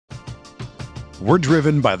We're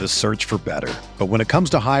driven by the search for better. But when it comes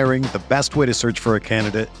to hiring, the best way to search for a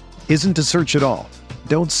candidate isn't to search at all.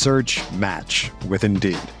 Don't search, match with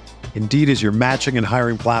Indeed. Indeed is your matching and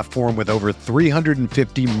hiring platform with over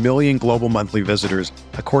 350 million global monthly visitors,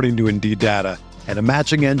 according to Indeed data, and a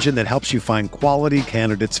matching engine that helps you find quality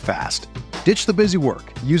candidates fast. Ditch the busy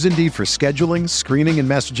work. Use Indeed for scheduling, screening, and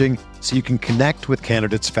messaging so you can connect with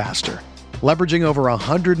candidates faster. Leveraging over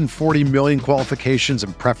 140 million qualifications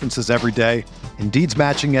and preferences every day, Indeed's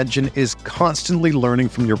matching engine is constantly learning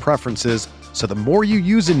from your preferences, so the more you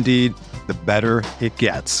use Indeed, the better it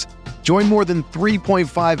gets. Join more than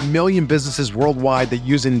 3.5 million businesses worldwide that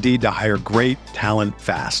use Indeed to hire great talent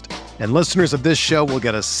fast. And listeners of this show will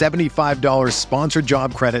get a $75 sponsored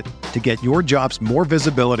job credit to get your jobs more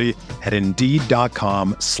visibility at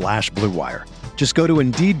Indeed.com/Blue Wire. Just go to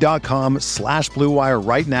Indeed.com/Blue Wire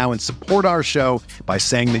right now and support our show by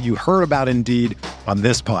saying that you heard about Indeed on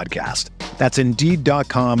this podcast. That's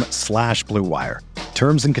Indeed.com/Blue Wire.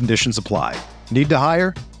 Terms and conditions apply. Need to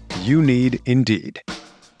hire? You need Indeed.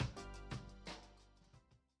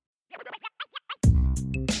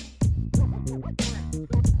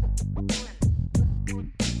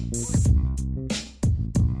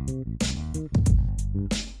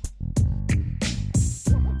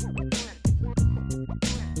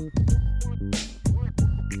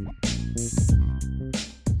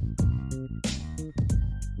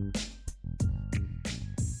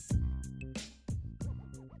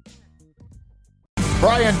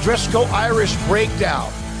 Brian Driscoll, Irish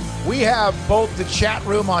Breakdown. We have both the chat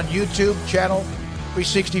room on YouTube, channel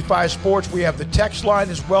 365 Sports. We have the text line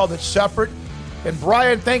as well that's separate. And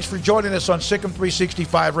Brian, thanks for joining us on Sikkim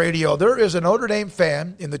 365 Radio. There is a Notre Dame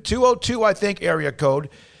fan in the 202, I think, area code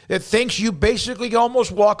that thinks you basically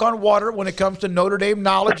almost walk on water when it comes to Notre Dame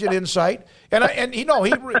knowledge and insight. But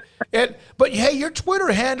hey, your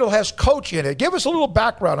Twitter handle has coach in it. Give us a little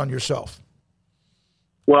background on yourself.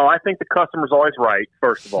 Well, I think the customer's always right,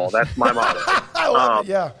 first of all. That's my motto. I love it,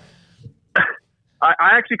 yeah. I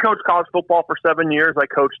actually coached college football for 7 years. I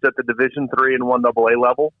coached at the Division III and 1AA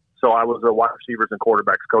level, so I was a wide receivers and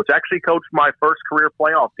quarterbacks coach. Actually coached my first career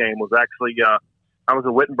playoff game was actually I was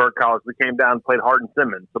at Wittenberg College. We came down and played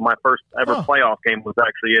Hardin-Simmons, so my first ever playoff game was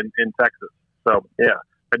actually in Texas. So, yeah,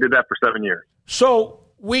 I did that for 7 years. So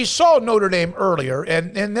we saw Notre Dame earlier,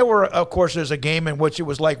 and there were, of course, there's a game in which it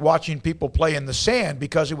was like watching people play in the sand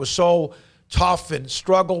because it was so tough and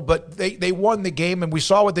struggle, but they won the game, and we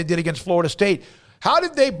saw what they did against Florida State. How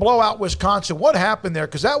did they blow out Wisconsin? What happened there?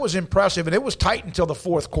 Because that was impressive, and it was tight until the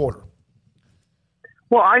fourth quarter.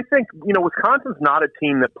 Well, I think, Wisconsin's not a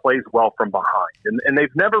team that plays well from behind, and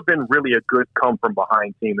they've never been really a good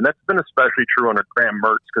come-from-behind team, and that's been especially true under Graham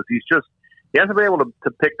Mertz because he hasn't been able to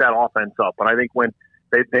pick that offense up, and I think when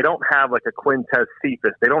they don't have like a Quintez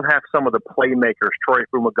Cephas. They don't have some of the playmakers, Troy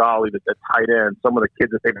Fumagalli, the tight end, some of the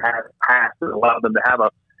kids that they've had pass that allow them to have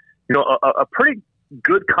a pretty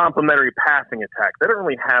good complementary passing attack. They don't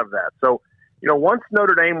really have that. So, once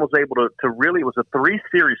Notre Dame was able to really, it was a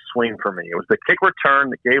 3-series swing for me. It was the kick return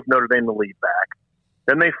that gave Notre Dame the lead back.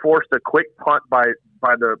 Then they forced a quick punt by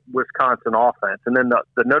the Wisconsin offense. And then the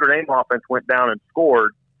Notre Dame offense went down and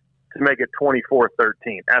scored to make it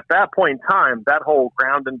 24-13. At that point in time, that whole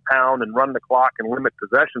ground and pound and run the clock and limit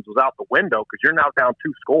possessions was out the window because you're now down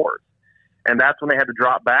 2 scores. And that's when they had to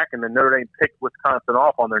drop back, and then Notre Dame picked Wisconsin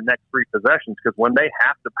off on their next 3 possessions because when they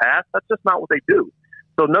have to pass, that's just not what they do.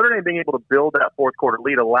 So Notre Dame being able to build that fourth quarter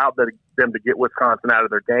lead allowed them to get Wisconsin out of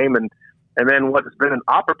their game. And then what has been an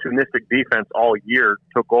opportunistic defense all year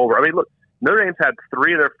took over. I mean, look, Notre Dame's had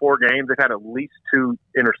 3 of their 4 games. They've had at least 2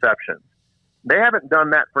 interceptions. They haven't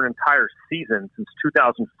done that for an entire season since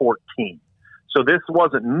 2014. So this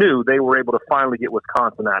wasn't new. They were able to finally get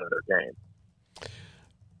Wisconsin out of their game.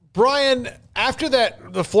 Brian, after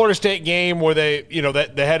the Florida State game where they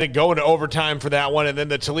had to go into overtime for that one, and then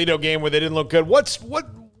the Toledo game where they didn't look good, what's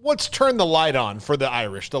turned the light on for the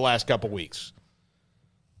Irish the last couple weeks?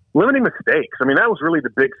 Limiting mistakes. I mean, that was really the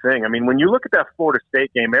big thing. I mean, when you look at that Florida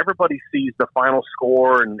State game, everybody sees the final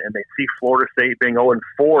score and they see Florida State being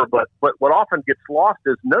 0-4. But what often gets lost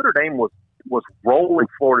is Notre Dame was rolling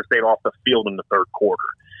Florida State off the field in the third quarter.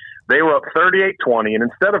 They were up 38-20, and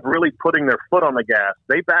instead of really putting their foot on the gas,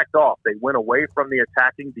 they backed off. They went away from the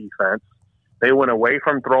attacking defense. They went away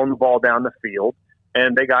from throwing the ball down the field,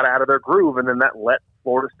 and they got out of their groove, and then that let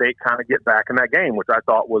Florida State kind of get back in that game, which I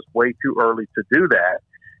thought was way too early to do that.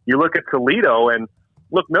 You look at Toledo, and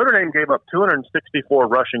look, Notre Dame gave up 264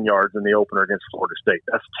 rushing yards in the opener against Florida State.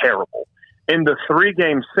 That's terrible. In the 3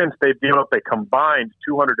 games since, they've given up a combined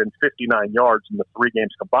 259 yards in the 3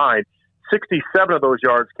 games combined. 67 of those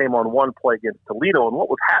yards came on one play against Toledo. And what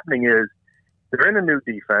was happening is They're in a new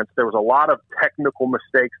defense. There was a lot of technical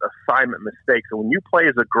mistakes, assignment mistakes. And when you play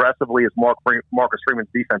as aggressively as Marcus Freeman's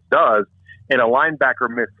defense does, and a linebacker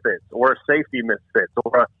misfits or a safety misfits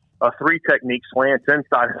or a three technique slants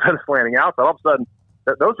inside instead of slanting outside, all of a sudden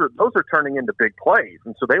those are turning into big plays.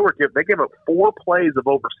 And so they gave up 4 plays of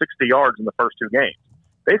over 60 yards in the first 2 games.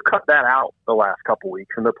 They've cut that out the last couple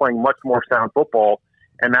weeks, and they're playing much more sound football.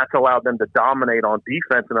 And that's allowed them to dominate on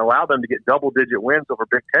defense and allow them to get double-digit wins over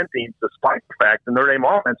Big Ten teams, despite the fact that Notre Dame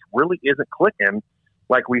offense really isn't clicking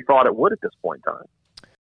like we thought it would at this point in time.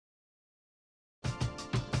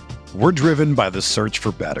 We're driven by the search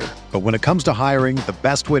for better. But when it comes to hiring, the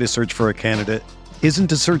best way to search for a candidate isn't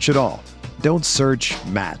to search at all. Don't search,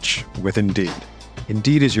 match with Indeed.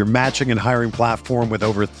 Indeed is your matching and hiring platform with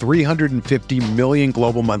over 350 million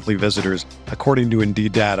global monthly visitors, according to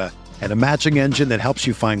Indeed data, and a matching engine that helps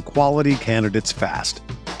you find quality candidates fast.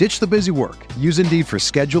 Ditch the busy work. Use Indeed for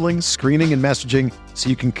scheduling, screening, and messaging so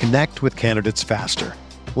you can connect with candidates faster.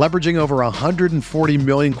 Leveraging over 140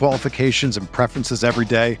 million qualifications and preferences every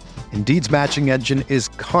day, Indeed's matching engine is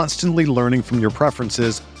constantly learning from your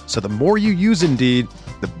preferences, so the more you use Indeed,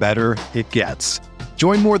 the better it gets.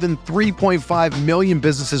 Join more than 3.5 million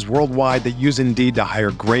businesses worldwide that use Indeed to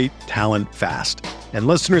hire great talent fast. And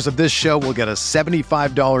listeners of this show will get a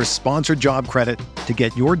 $75 sponsored job credit to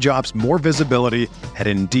get your jobs more visibility at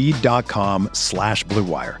Indeed.com/Blue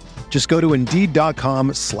Wire. Just go to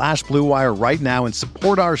Indeed.com/Blue Wire right now and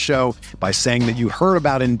support our show by saying that you heard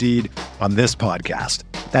about Indeed on this podcast.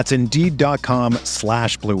 That's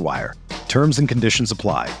Indeed.com/Blue Wire. Terms and conditions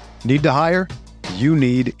apply. Need to hire? You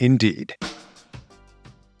need Indeed.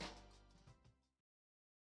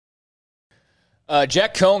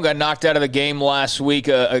 Jack Coan got knocked out of the game last week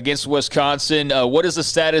against Wisconsin. What is the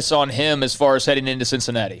status on him as far as heading into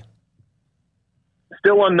Cincinnati?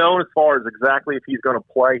 Still unknown as far as exactly if he's going to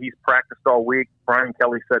play. He's practiced all week. Brian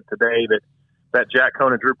Kelly said today that Jack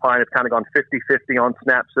Coan and Drew Pyne have kind of gone 50-50 on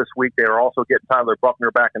snaps this week. They are also getting Tyler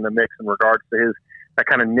Buckner back in the mix in regards to that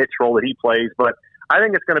kind of niche role that he plays. But I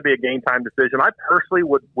think it's going to be a game-time decision. I personally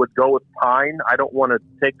would go with Pyne. I don't want to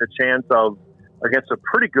take the chance of against a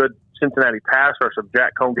pretty good Cincinnati pass rush of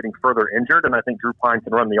Jack Coan getting further injured, and I think Drew Pyne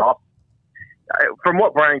can run the offense. From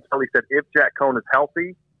what Brian Kelly said, if Jack Coan is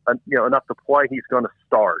healthy, enough to play, he's going to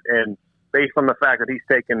start. And based on the fact that he's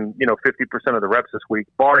taken 50% of the reps this week,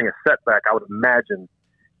 barring a setback, I would imagine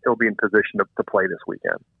he'll be in position to play this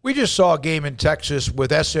weekend. We just saw a game in Texas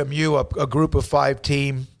with SMU, a group of 5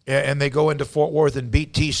 team, and they go into Fort Worth and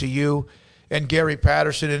beat TCU and Gary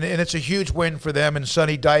Patterson, and it's a huge win for them and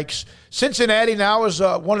Sonny Dykes. Cincinnati now is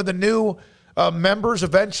one of the new members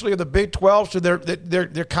eventually of the Big 12, so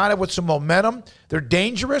they're kind of with some momentum. They're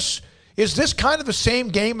dangerous. Is this kind of the same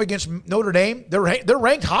game against Notre Dame? They're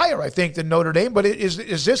ranked higher, I think, than Notre Dame, but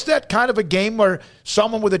is this that kind of a game where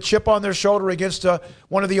someone with a chip on their shoulder against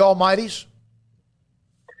one of the Almighties?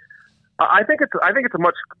 I think it's a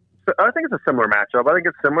similar matchup. I think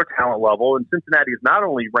it's similar talent level, and Cincinnati is not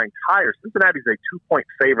only ranked higher. Cincinnati is a 2-point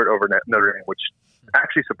favorite over Notre Dame, which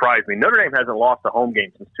actually surprised me. Notre Dame hasn't lost a home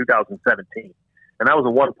game since 2017, and that was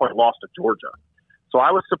a 1-point loss to Georgia. So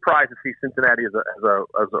I was surprised to see Cincinnati as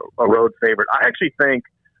a road favorite. I actually think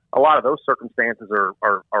a lot of those circumstances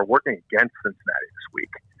are working against Cincinnati this week.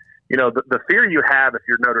 The fear you have if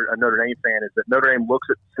you're a Notre Dame fan is that Notre Dame looks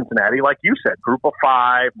at Cincinnati, like you said, group of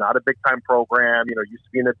 5, not a big-time program, used to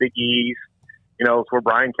be in the Big East, it's where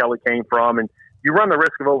Brian Kelly came from, and you run the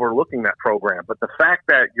risk of overlooking that program. But the fact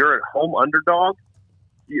that you're at home underdog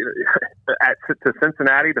to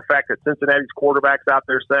Cincinnati, the fact that Cincinnati's quarterback's out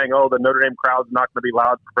there saying, the Notre Dame crowd's not going to be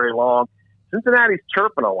loud for very long, Cincinnati's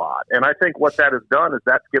chirping a lot. And I think what that has done is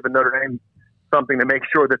that's given Notre Dame something to make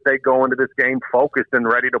sure that they go into this game focused and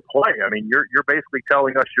ready to play. I mean, you're basically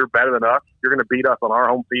telling us you're better than us. You're going to beat us on our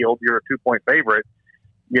home field. You're a 2-point favorite.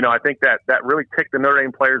 I think that really ticked the Notre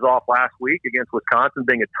Dame players off last week against Wisconsin,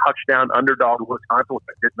 being a touchdown underdog to Wisconsin, which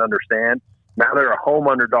I didn't understand. Now they're a home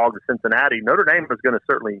underdog to Cincinnati. Notre Dame is going to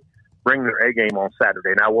certainly bring their A game on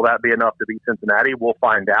Saturday. Now, will that be enough to beat Cincinnati? We'll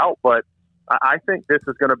find out. But I think this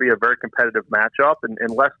is going to be a very competitive matchup, and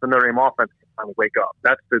unless the Notre Dame offense can finally wake up,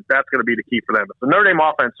 that's going to be the key for them. If the Notre Dame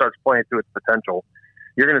offense starts playing to its potential,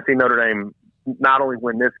 you're going to see Notre Dame not only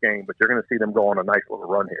win this game, but you're going to see them go on a nice little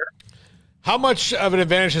run here. How much of an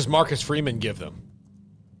advantage does Marcus Freeman give them?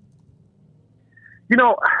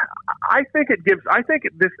 I think it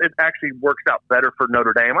actually works out better for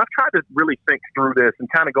Notre Dame. I've tried to really think through this and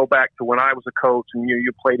kind of go back to when I was a coach and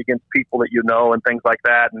you played against people that and things like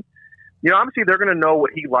that. And obviously they're going to know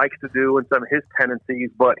what he likes to do and some of his tendencies,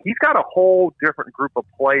 but he's got a whole different group of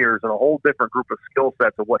players and a whole different group of skill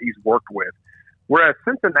sets of what he's worked with. Whereas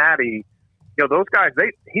Cincinnati, those guys,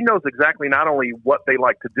 he knows exactly not only what they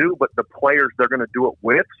like to do, but the players they're going to do it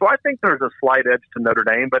with. So I think there's a slight edge to Notre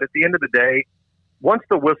Dame. But at the end of the day, once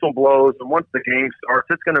the whistle blows and once the game starts,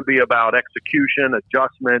 it's going to be about execution,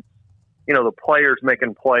 adjustments, the players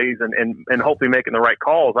making plays and hopefully making the right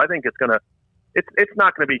calls. I think it's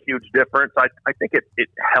not going to be a huge difference. I think it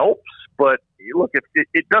helps, but look,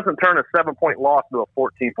 it doesn't turn a 7-point loss into a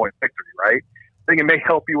 14-point victory, right? I think it may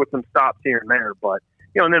help you with some stops here and there, but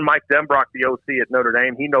and then Mike Denbrock, the OC at Notre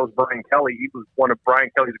Dame, he knows Brian Kelly. He was one of Brian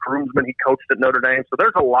Kelly's groomsmen. He coached at Notre Dame. So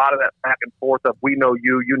there's a lot of that back and forth of we know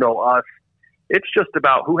you, you know us. It's just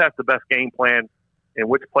about who has the best game plan and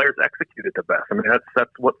which players execute it the best. I mean,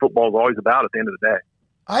 that's what football is always about at the end of the day.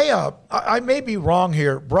 I may be wrong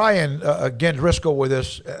here. Brian, again, Driscoll with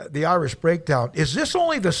us, the Irish Breakdown. Is this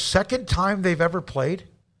only the second time they've ever played?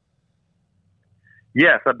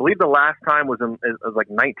 Yes, I believe the last time was like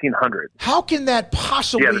 1900. How can that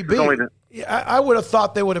possibly be? I would have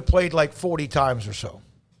thought they would have played like 40 times or so.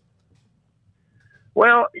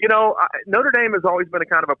 Well, Notre Dame has always been a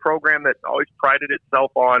kind of a program that always prided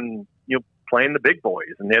itself on playing the big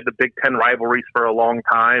boys, and they had the Big Ten rivalries for a long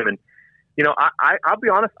time. And I'll be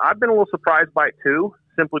honest, I've been a little surprised by it too,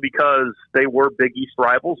 simply because they were Big East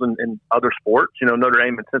rivals in other sports. Notre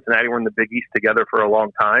Dame and Cincinnati were in the Big East together for a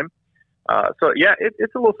long time.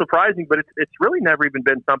 It's a little surprising, but it's really never even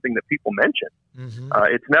been something that people mention. Mm-hmm.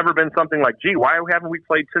 It's never been something like, gee, why haven't we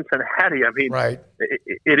played Cincinnati? I mean, right.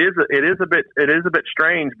 It is a bit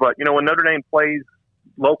strange, but when Notre Dame plays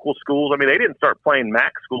local schools, I mean, they didn't start playing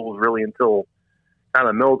MAC schools really until kind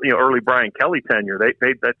of early Brian Kelly tenure.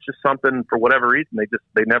 That's just something, for whatever reason,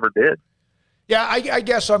 they never did. Yeah, I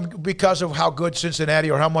guess because of how good Cincinnati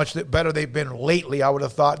or how much better they've been lately, I would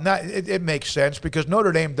have thought. It makes sense because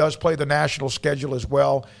Notre Dame does play the national schedule as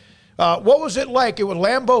well. What was it like? It was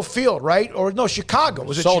Lambeau Field, right? Or no, Chicago.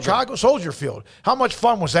 Was it Chicago? Soldier Field. How much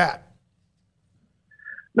fun was that?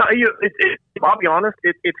 No, I'll be honest,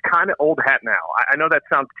 it's kind of old hat now. I know that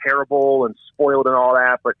sounds terrible and spoiled and all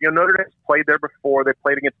that, but Notre Dame's played there before. They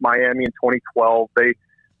played against Miami in 2012. They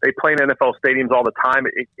play in NFL stadiums all the time.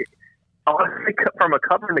 Honestly, from a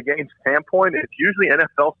covering the game standpoint, it's usually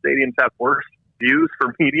NFL stadiums have worse views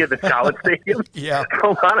for media than college stadiums. Yeah.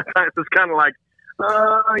 So a lot of times it's kind of like,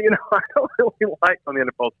 I don't really like on the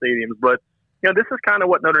NFL stadiums, but this is kind of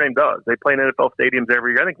what Notre Dame does. They play in NFL stadiums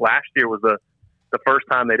every year. I think last year was the first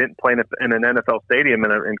time they didn't play in an NFL stadium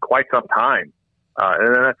in quite some time,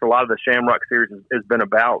 and that's a lot of the Shamrock Series has been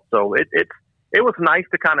about. So it was nice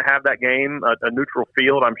to kind of have that game, a neutral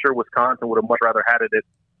field. I'm sure Wisconsin would have much rather had it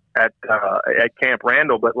at Camp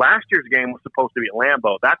Randall, but last year's game was supposed to be at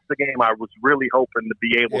Lambeau. That's the game I was really hoping to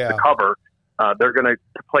be able to cover. They're going to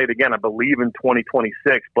play it again, I believe, in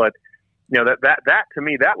 2026. But that to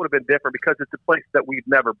me, that would have been different because it's a place that we've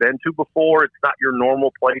never been to before. It's not your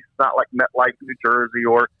normal place. It's not like MetLife, New Jersey,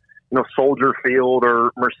 or Soldier Field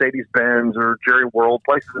or Mercedes-Benz or Jerry World,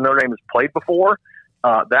 places that Notre Dame has played before.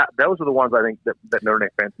 Those are the ones I think that Notre Dame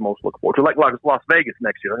fans most look forward to, like Las Vegas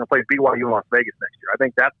next year. They're going to play BYU in Las Vegas next year. I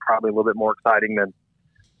think that's probably a little bit more exciting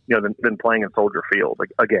than playing in Soldier Field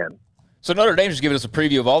again. So Notre Dame's just giving us a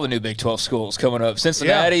preview of all the new Big 12 schools coming up.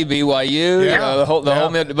 Cincinnati, BYU, the whole.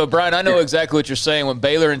 But Brian, I know exactly what you're saying. When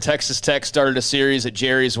Baylor and Texas Tech started a series at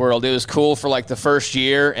Jerry's World, it was cool for like the first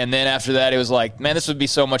year, and then after that, it was like, man, this would be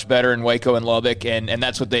so much better in Waco and Lubbock, and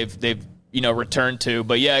that's what they've returned to.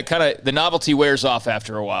 But yeah, kind of the novelty wears off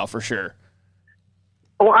after a while for sure.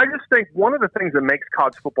 Well, I just think one of the things that makes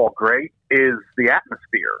college football great is the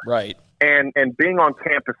atmosphere. Right. And being on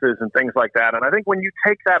campuses and things like that. And I think when you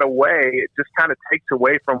take that away, it just kind of takes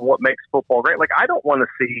away from what makes football great. Like, I don't want to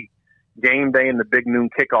see game day and the big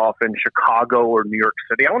noon kickoff in Chicago or New York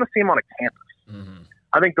City. I want to see them on a campus. Mm-hmm.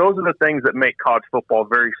 I think those are the things that make college football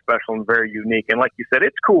very special and very unique. And like you said,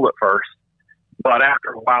 it's cool at first. But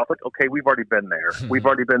after a while, it's like, okay, we've already been there. We've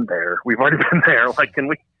already been there. We've already been there. Like, can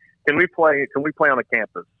we play on a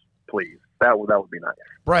campus, please? That would be nice.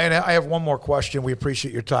 Brian, I have one more question. We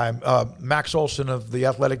appreciate your time. Max Olson of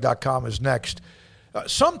theathletic.com is next.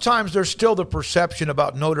 Sometimes there's still the perception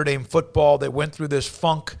about Notre Dame football. They went through this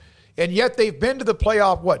funk, and yet they've been to the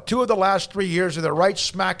playoff, 2 of the last 3 years, and they're right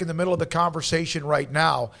smack in the middle of the conversation right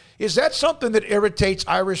now. Is that something that irritates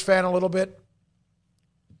Irish fan a little bit?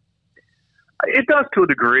 It does to a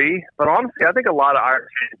degree, but honestly, I think a lot of Irish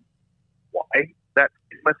fans, why that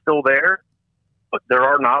is still there. But there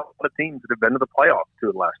are not a lot of teams that have been to the playoffs 2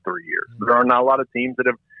 of the last 3 years. There are not a lot of teams that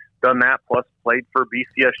have done that, plus played for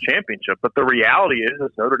BCS championship. But the reality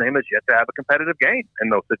is Notre Dame has yet to have a competitive game in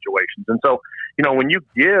those situations. And so, when you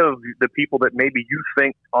give the people that maybe you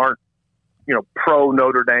think aren't pro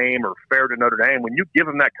Notre Dame or fair to Notre Dame. When you give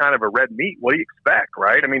them that kind of a red meat, what do you expect,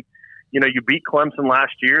 right? I mean, you beat Clemson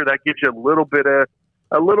last year. That gives you a little bit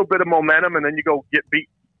of momentum, and then you go get beat,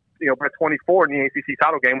 by 24 in the ACC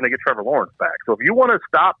title game when they get Trevor Lawrence back. So if you want to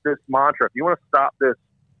stop this mantra, if you want to stop this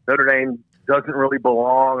Notre Dame doesn't really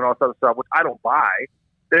belong and all that other stuff, which I don't buy,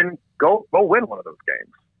 then go win one of those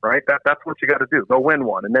games, right? That's what you got to do. Go win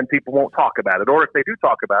one, and then people won't talk about it. Or if they do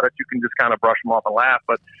talk about it, you can just kind of brush them off and laugh.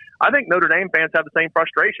 But I think Notre Dame fans have the same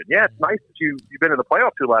frustration. Yeah, it's nice that you've been in the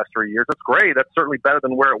playoff 2 last 3 years. That's great. That's certainly better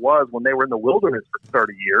than where it was when they were in the wilderness for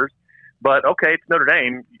 30 years. But, okay, it's Notre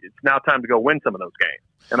Dame. It's now time to go win some of those games.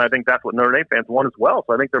 And I think that's what Notre Dame fans want as well.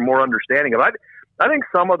 So I think they're more understanding of it. I think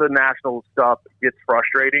some of the national stuff gets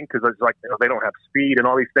frustrating because it's like they don't have speed and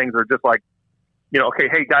all these things are just like, okay,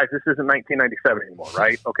 hey, guys, this isn't 1997 anymore,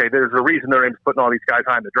 right? Okay, there's a reason Notre Dame's putting all these guys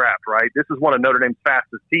high in the draft, right? This is one of Notre Dame's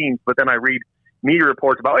fastest teams, but then I read media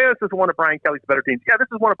reports about, this is one of Brian Kelly's better teams. Yeah,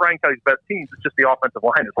 this is one of Brian Kelly's best teams. It's just the offensive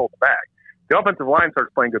line is holding back. The offensive line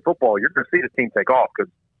starts playing good football, you're going to see the team take off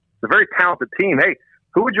because it's a very talented team. Hey,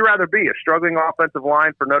 who would you rather be, a struggling offensive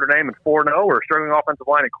line for Notre Dame at 4-0 or a struggling offensive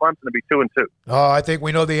line at Clemson to be 2-2? Oh, I think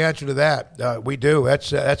we know the answer to that. We do.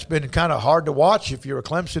 That's been kind of hard to watch if you're a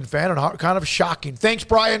Clemson fan and kind of shocking. Thanks,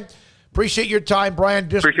 Brian. Appreciate your time,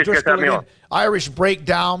 Brian. Appreciate you having me on. Irish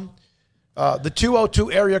Breakdown. The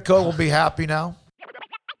 202 area code will be happy now.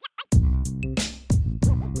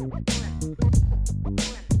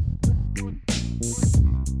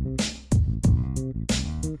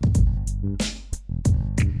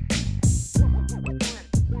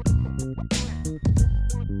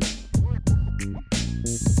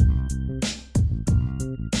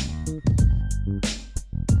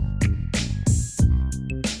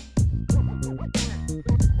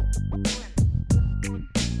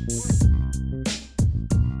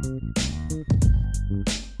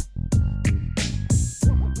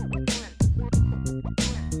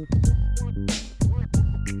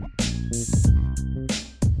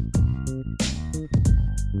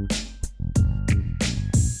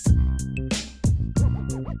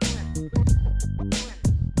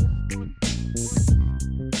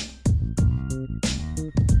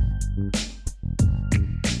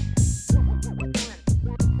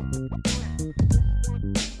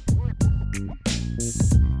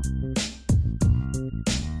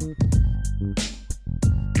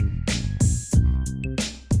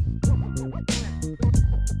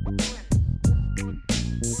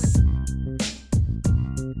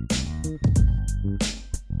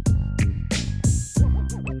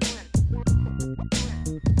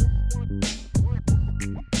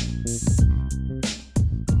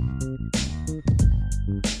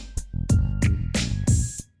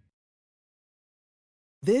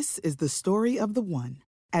 This is the story of the one.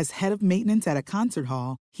 As head of maintenance at a concert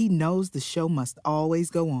hall, he knows the show must always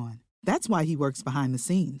go on. That's why he works behind the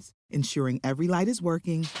scenes, ensuring every light is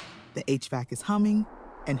working, the HVAC is humming,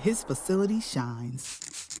 and his facility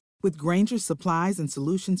shines. With Grainger's supplies and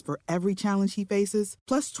solutions for every challenge he faces,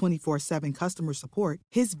 plus 24/7 customer support,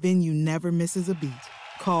 his venue never misses a beat.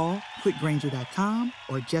 Call quickgrainger.com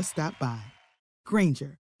or just stop by.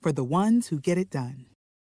 Grainger, for the ones who get it done.